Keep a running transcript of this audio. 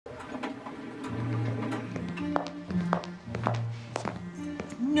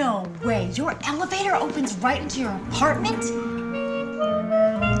No way. Your elevator opens right into your apartment?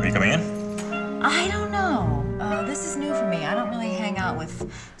 Are you coming in? I don't know. This is new for me. I don't really hang out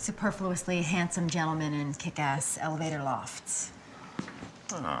with superfluously handsome gentlemen in kick-ass elevator lofts.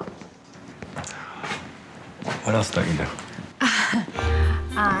 Oh. What else don't you do?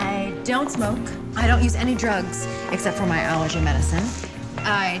 I don't smoke. I don't use any drugs except for my allergy medicine.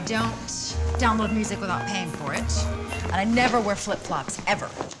 I don't download music without paying for it. And I never wear flip-flops, ever.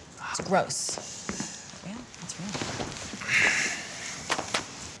 It's gross. Yeah, that's real.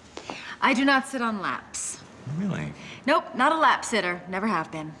 I do not sit on laps. Really? Nope, not a lap sitter. Never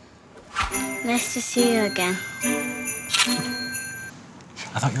have been. Nice to see you again.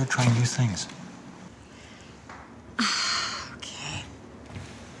 I thought you were trying new things. Okay.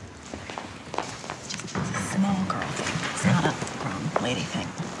 It's a small girl thing. It's not a grown lady thing.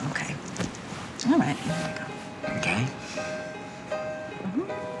 Okay. All right, here we go. Okay.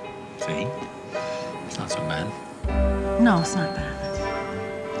 See? It's not so bad. No, it's not bad.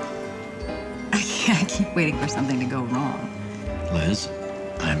 I keep waiting for something to go wrong. Liz,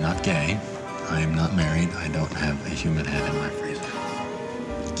 I am not gay. I am not married. I don't have a human head in my freezer.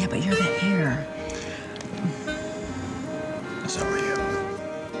 Yeah, but you're the heir. So are you.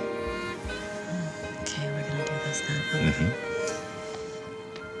 Okay, we're gonna do this then. Mm-hmm.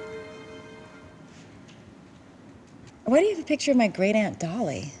 Why do you have a picture of my great Aunt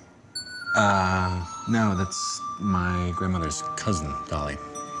Dolly? No, that's my grandmother's cousin, Dolly.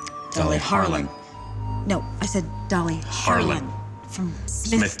 Dolly Harlan. No, I said Dolly Harlan. From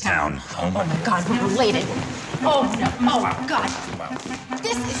Smithtown. Oh my God, we're related. Oh no, oh my God.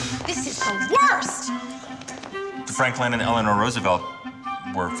 This is the worst. Franklin and Eleanor Roosevelt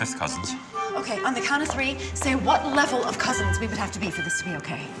were fifth cousins. Okay, on the count of three, say what level of cousins we would have to be for this to be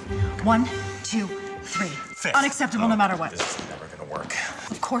okay. 1, 2, 3. Fifth. Unacceptable no matter what. This is never gonna work.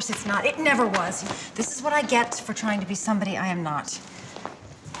 Of course it's not. It never was. This is what I get for trying to be somebody I am not.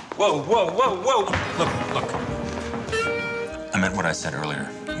 Whoa, whoa, whoa, whoa! Look. I meant what I said earlier.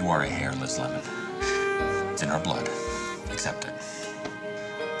 You are a hair, Liz Lemon. It's in our blood. Accept it.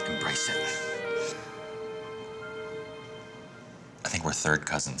 Embrace it. I think we're third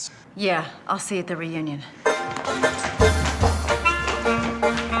cousins. Yeah, I'll see you at the reunion.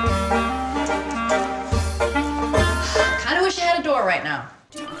 Kinda wish I had a door right now.